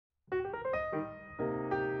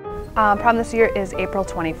Prom this year is April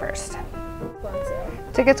 21st.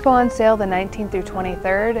 Tickets go on sale the 19th through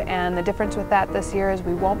 23rd, and the difference with that this year is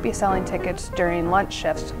we won't be selling tickets during lunch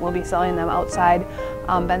shifts. We'll be selling them outside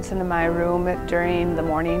Benson and my room during the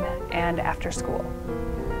morning and after school.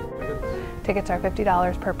 Tickets are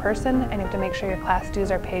 $50 per person, and you have to make sure your class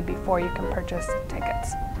dues are paid before you can purchase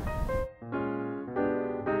tickets.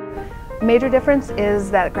 Major difference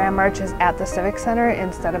is that Grand March is at the Civic Center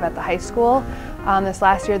instead of at the high school. This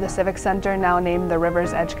last year, the Civic Center, now named the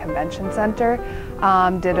River's Edge Convention Center,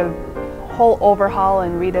 did a whole overhaul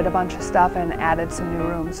and redid a bunch of stuff and added some new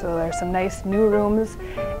rooms. So there's some nice new rooms,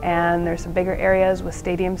 and there's some bigger areas with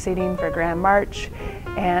stadium seating for Grand March,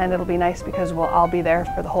 and it'll be nice because we'll all be there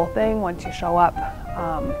for the whole thing. Once you show up,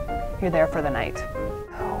 you're there for the night.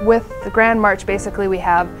 With the Grand March, basically with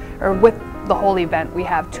the whole event, we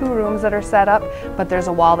have 2 rooms that are set up, but there's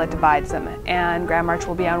a wall that divides them. And Grand March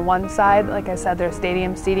will be on one side. Like I said, there's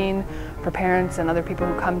stadium seating for parents and other people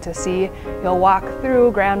who come to see. You'll walk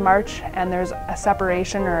through Grand March and there's a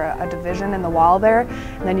separation or a division in the wall there.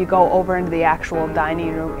 And then you go over into the actual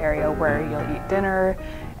dining room area where you'll eat dinner,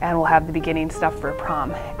 and we'll have the beginning stuff for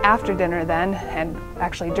prom. After dinner then, and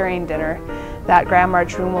actually during dinner, that Grand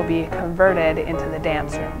March room will be converted into the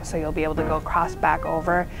dance room. So you'll be able to go cross back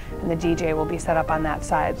over, and the DJ will be set up on that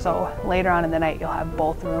side. So later on in the night, you'll have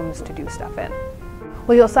both rooms to do stuff in.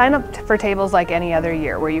 Well, you'll sign up for tables like any other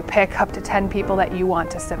year, where you pick up to 10 people that you want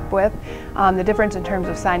to sit with. The difference in terms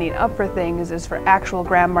of signing up for things is for actual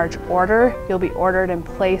Grand March order, you'll be ordered and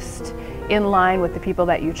placed in line with the people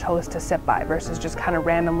that you chose to sit by, versus just kind of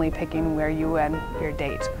randomly picking where you and your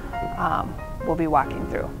date will be walking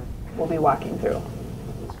through.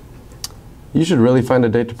 You should really find a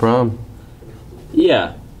date to prom.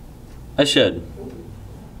 Yeah, I should.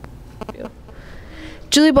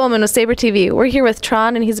 Julie Bowman with Saber TV. We're here with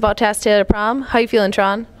Tron, and he's about to ask Taylor to prom. How you feeling,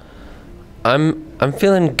 Tron? I'm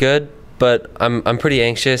feeling good, but I'm pretty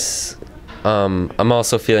anxious. I'm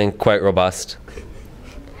also feeling quite robust.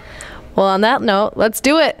 Well, on that note, let's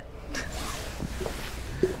do it.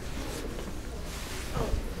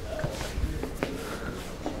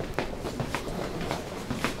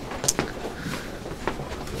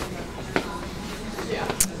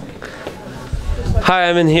 Hi,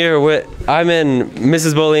 I'm in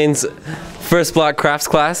Mrs. Boleyn's first block crafts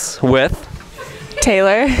class with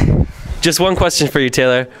Taylor. Just one question for you,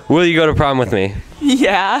 Taylor. Will you go to prom with me?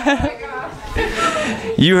 Yeah.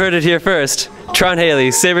 You heard it here first. Tron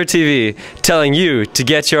Haley, Saber TV, telling you to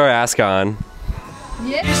get your ass on.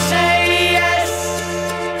 Yeah. You say yes,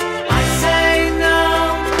 I say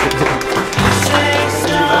no. You say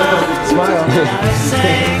no, Smile. I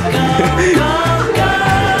say go, go.